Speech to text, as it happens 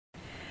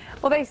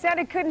Well, they said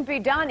it couldn't be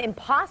done.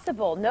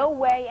 Impossible. No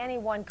way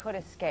anyone could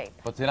escape.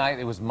 But tonight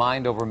it was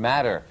mind over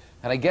matter.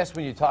 And I guess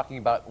when you're talking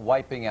about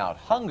wiping out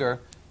hunger,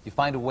 you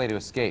find a way to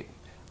escape.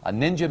 A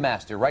ninja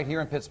master right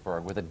here in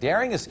Pittsburgh with a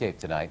daring escape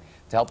tonight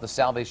to help the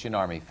Salvation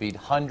Army feed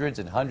hundreds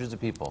and hundreds of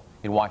people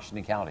in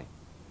Washington County.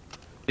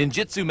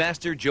 Ninjutsu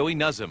master Joey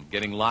Nuzum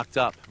getting locked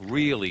up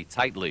really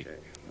tightly. Okay.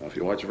 Now, if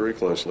you watch very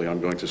closely,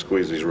 I'm going to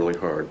squeeze these really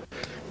hard.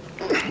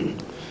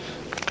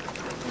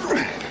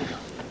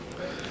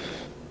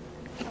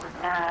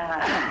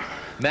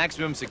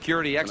 Maximum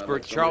security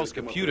expert Charles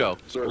Caputo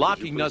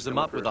locking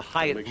Nuzum up with a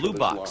Hyatt Blue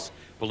Box.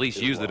 Police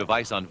use the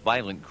device on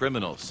violent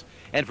criminals.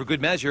 And for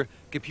good measure,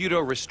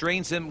 Caputo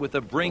restrains him with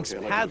a Brinks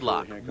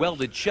padlock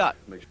welded shut.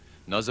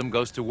 Nuzum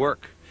goes to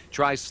work,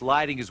 tries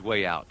sliding his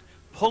way out,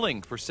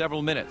 pulling for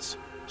several minutes,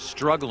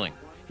 struggling.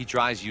 He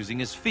tries using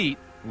his feet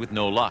with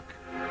no luck.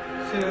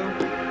 2, 3.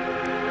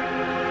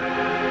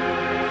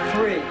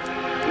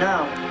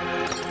 Now.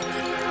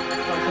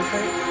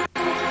 Concentrate.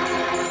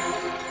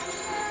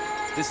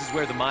 This is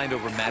where the mind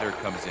over matter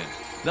comes in.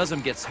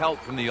 Nuzum gets help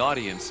from the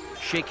audience,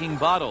 shaking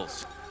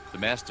bottles. The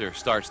master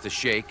starts to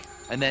shake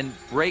and then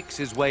breaks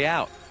his way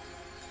out.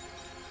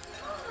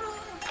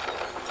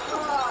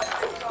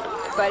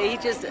 But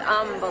he's just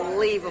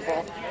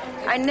unbelievable.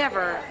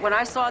 When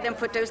I saw them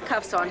put those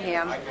cuffs on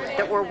him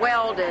that were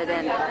welded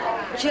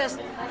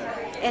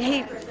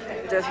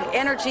the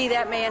energy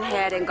that man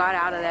had and got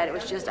out of that, it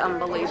was just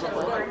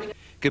unbelievable.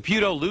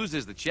 Caputo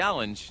loses the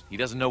challenge. He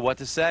doesn't know what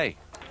to say.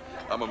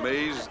 I'm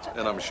amazed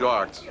and I'm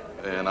shocked,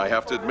 and I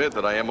have to admit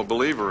that I am a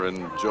believer in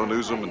Joe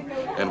Nuzum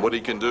and what he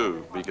can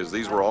do, because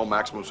these were all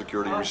maximum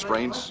security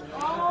restraints.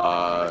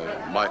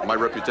 My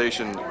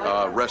reputation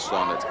rests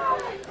on it.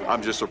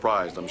 I'm just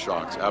surprised. I'm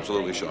shocked,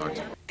 absolutely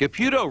shocked.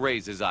 Caputo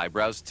raised his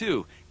eyebrows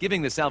too,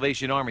 giving the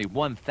Salvation Army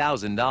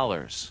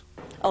 $1,000.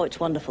 Oh,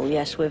 it's wonderful,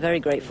 yes. We're very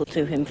grateful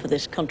to him for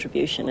this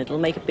contribution. It'll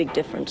make a big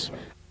difference.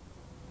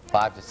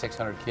 500 to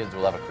 600 kids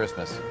will have a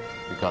Christmas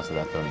because of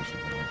that donation.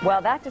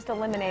 Well, that just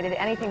eliminated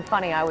anything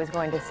funny I was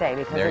going to say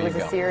because There it was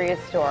you a go.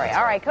 serious story.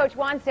 All right, Coach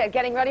Wanstead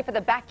getting ready for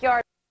the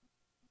backyard.